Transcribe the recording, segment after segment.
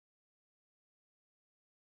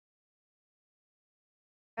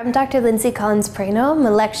I'm Dr. Lyndsey Collins-Praino. I'm a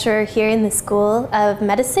lecturer here in the School of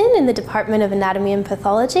Medicine in the Department of Anatomy and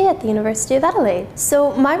Pathology at the University of Adelaide.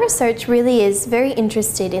 So my research really is very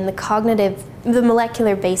interested in the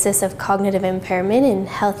molecular basis of cognitive impairment in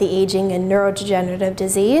healthy aging and neurodegenerative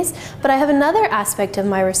disease, but I have another aspect of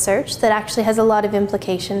my research that actually has a lot of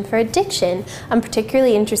implication for addiction. I'm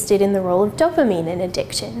particularly interested in the role of dopamine in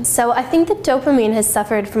addiction. So I think that dopamine has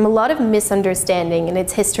suffered from a lot of misunderstanding in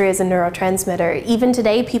its history as a neurotransmitter. Even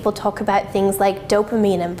today, people talk about things like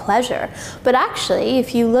dopamine and pleasure, but actually,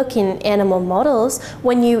 if you look in animal models,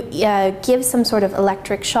 when you give some sort of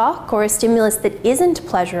electric shock or a stimulus that isn't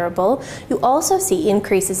pleasurable, you also see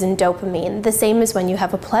increases in dopamine, the same as when you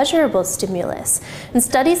have a pleasurable stimulus. And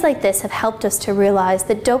studies like this have helped us to realize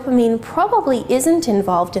that dopamine probably isn't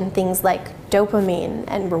involved in things like dopamine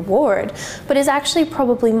and reward, but is actually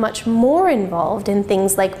probably much more involved in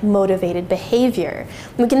things like motivated behavior.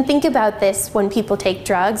 We can think about this when people take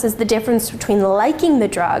drugs as the difference between liking the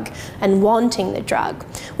drug and wanting the drug.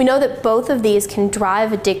 We know that both of these can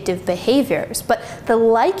drive addictive behaviors, but the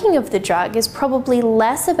liking of the drug is probably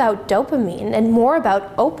less about dopamine and more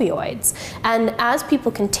about opioids. And as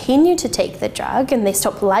people continue to take the drug and they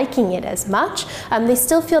stop liking it as much, they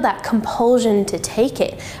still feel that compulsion to take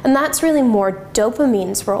it. And that's really more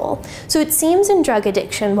dopamine's role. So it seems in drug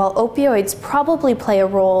addiction, while opioids probably play a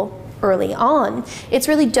role early on, it's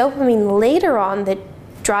really dopamine later on that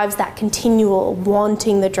drives that continual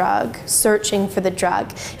wanting the drug, searching for the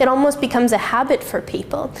drug. It almost becomes a habit for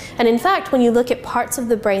people. And in fact, when you look at parts of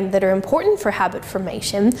the brain that are important for habit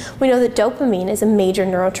formation, we know that dopamine is a major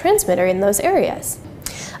neurotransmitter in those areas.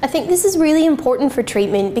 I think this is really important for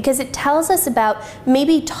treatment because it tells us about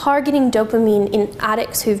maybe targeting dopamine in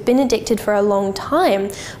addicts who've been addicted for a long time,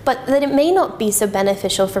 but that it may not be so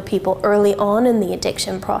beneficial for people early on in the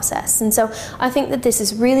addiction process. And so I think that this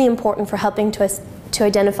is really important for helping to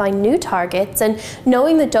identify new targets, and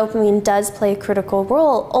knowing that dopamine does play a critical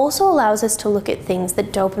role also allows us to look at things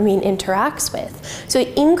that dopamine interacts with. So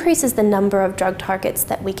it increases the number of drug targets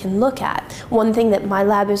that we can look at. One thing that my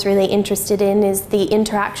lab is really interested in is the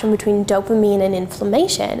interaction between dopamine and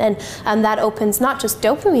inflammation, and that opens not just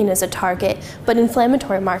dopamine as a target, but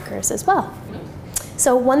inflammatory markers as well.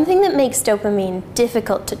 So one thing that makes dopamine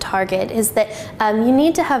difficult to target is that you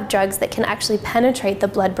need to have drugs that can actually penetrate the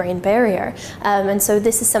blood-brain barrier. And so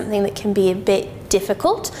this is something that can be a bit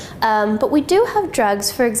difficult. But we do have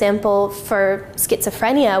drugs, for example, for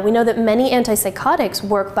schizophrenia. We know that many antipsychotics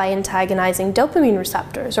work by antagonizing dopamine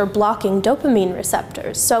receptors or blocking dopamine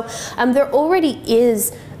receptors. So there already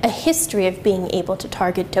is a history of being able to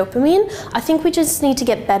target dopamine. I think we just need to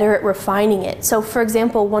get better at refining it. So for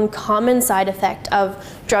example, one common side effect of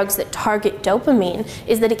drugs that target dopamine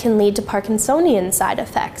is that it can lead to Parkinsonian side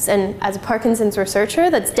effects. And as a Parkinson's researcher,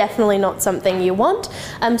 that's definitely not something you want.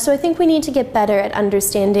 So I think we need to get better at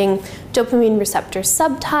understanding dopamine receptor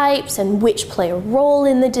subtypes and which play a role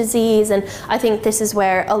in the disease. And I think this is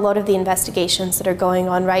where a lot of the investigations that are going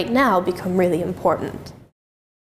on right now become really important.